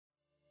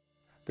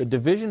The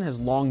division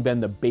has long been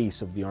the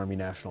base of the Army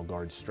National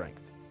Guard's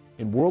strength.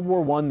 In World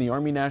War I, the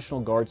Army National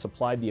Guard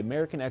supplied the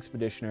American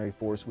Expeditionary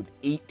Force with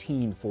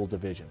 18 full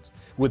divisions,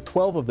 with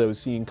 12 of those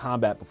seeing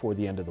combat before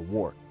the end of the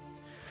war.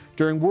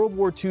 During World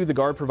War II, the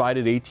Guard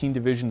provided 18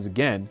 divisions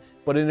again,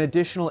 but an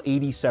additional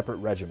 80 separate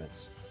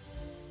regiments.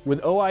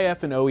 With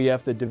OIF and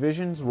OEF, the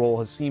division's role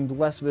has seemed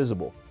less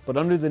visible, but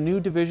under the new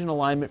division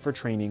alignment for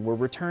training, we're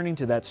returning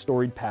to that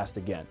storied past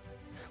again.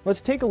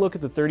 Let's take a look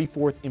at the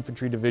 34th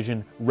Infantry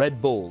Division,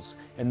 Red Bulls,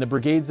 and the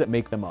brigades that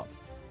make them up.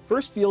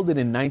 First fielded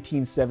in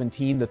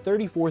 1917, the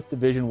 34th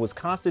Division was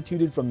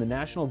constituted from the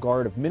National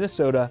Guard of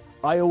Minnesota,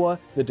 Iowa,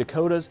 the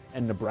Dakotas,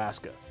 and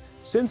Nebraska.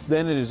 Since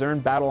then, it has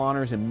earned battle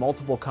honors in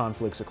multiple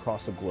conflicts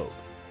across the globe.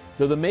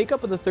 Though the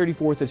makeup of the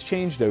 34th has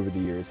changed over the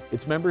years,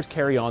 its members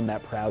carry on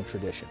that proud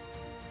tradition.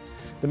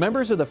 The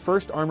members of the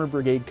 1st Armored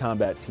Brigade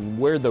Combat Team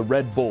wear the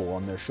Red Bull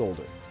on their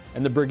shoulder,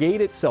 and the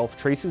brigade itself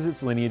traces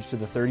its lineage to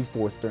the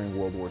 34th during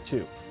World War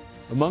II.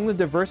 Among the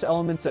diverse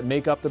elements that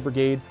make up the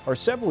brigade are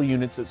several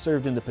units that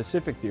served in the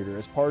Pacific Theater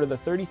as part of the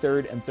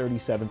 33rd and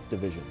 37th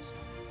Divisions.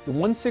 The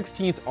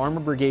 116th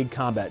Armored Brigade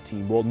Combat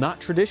Team, while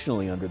not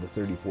traditionally under the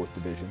 34th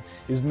Division,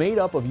 is made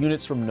up of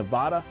units from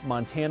Nevada,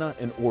 Montana,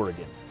 and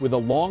Oregon, with a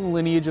long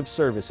lineage of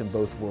service in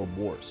both World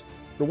Wars.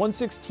 The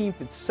 116th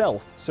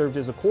itself served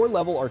as a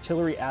Corps-level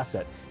artillery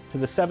asset to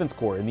the 7th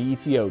Corps in the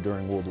ETO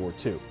during World War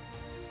II.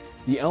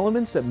 The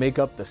elements that make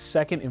up the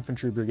 2nd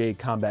Infantry Brigade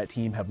Combat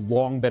Team have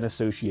long been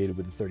associated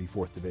with the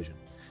 34th Division.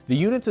 The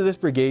units of this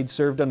brigade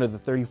served under the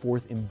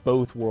 34th in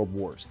both World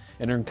Wars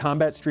and earned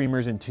combat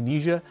streamers in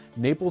Tunisia,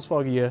 Naples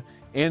Foggia,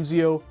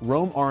 Anzio,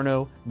 Rome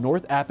Arno,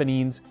 North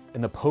Apennines,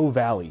 and the Po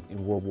Valley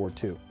in World War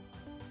II.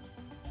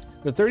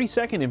 The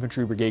 32nd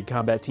Infantry Brigade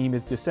Combat Team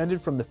is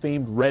descended from the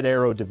famed Red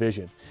Arrow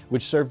Division,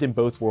 which served in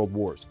both World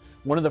Wars.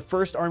 One of the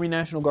first Army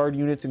National Guard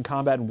units in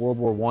combat in World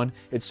War I,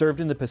 it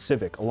served in the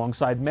Pacific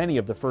alongside many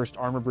of the 1st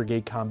Armored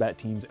Brigade Combat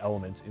Team's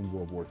elements in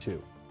World War II.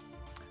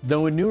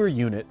 Though a newer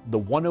unit, the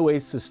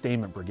 108th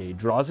Sustainment Brigade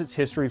draws its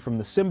history from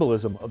the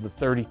symbolism of the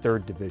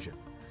 33rd Division.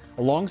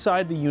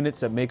 Alongside the units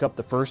that make up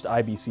the 1st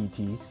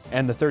IBCT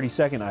and the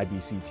 32nd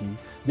IBCT,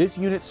 this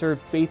unit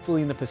served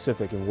faithfully in the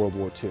Pacific in World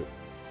War II.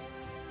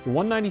 The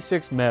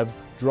 196th MEB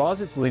draws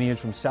its lineage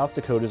from South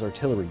Dakota's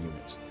artillery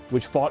units,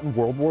 which fought in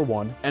World War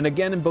I and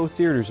again in both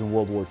theaters in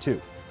World War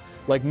II.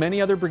 Like many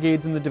other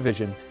brigades in the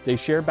division, they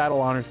share battle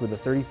honors with the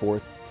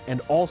 34th and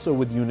also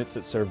with units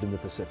that served in the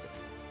Pacific.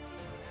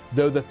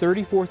 Though the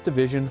 34th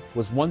Division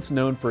was once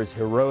known for its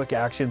heroic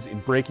actions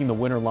in breaking the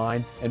Winter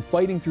Line and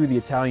fighting through the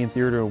Italian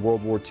theater in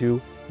World War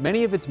II,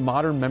 many of its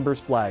modern members'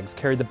 flags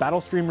carry the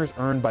battle streamers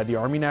earned by the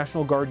Army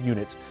National Guard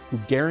units who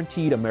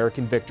guaranteed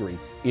American victory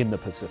in the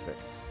Pacific.